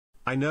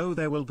I know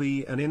there will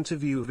be an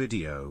interview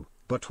video,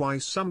 but why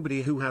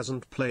somebody who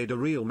hasn't played a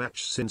real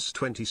match since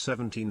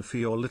 2017 for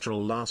your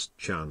literal last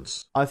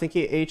chance? I think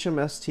he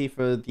HMST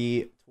for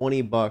the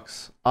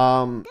 $20.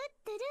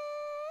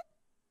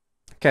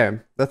 Okay,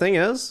 the thing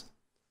is,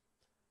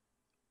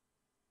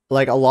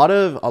 like a lot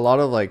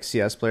of like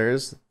CS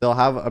players, they'll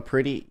have a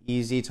pretty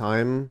easy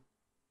time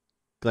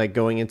like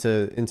going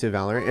into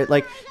Valorant.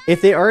 Like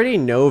if they already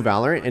know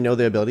Valorant and know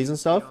the abilities and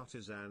stuff,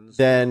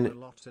 then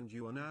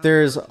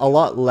there's a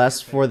lot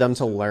less for them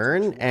to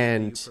learn,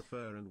 and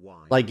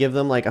like give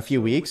them like a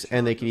few weeks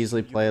and they could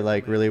easily play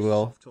like really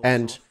well.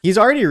 And he's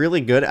already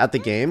really good at the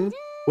game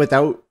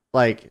without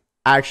like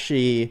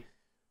actually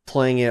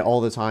playing it all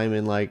the time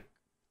and like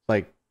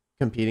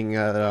competing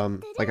at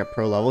like a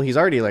pro level. He's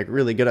already like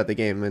really good at the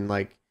game, and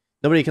like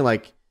nobody can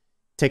like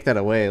take that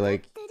away.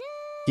 Like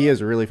he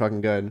is really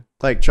fucking good.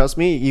 Like trust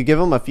me, you give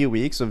him a few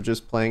weeks of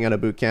just playing at a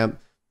boot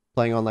camp,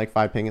 playing on like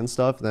 5 ping and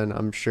stuff, then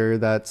I'm sure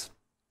that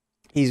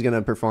he's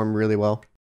gonna perform really well.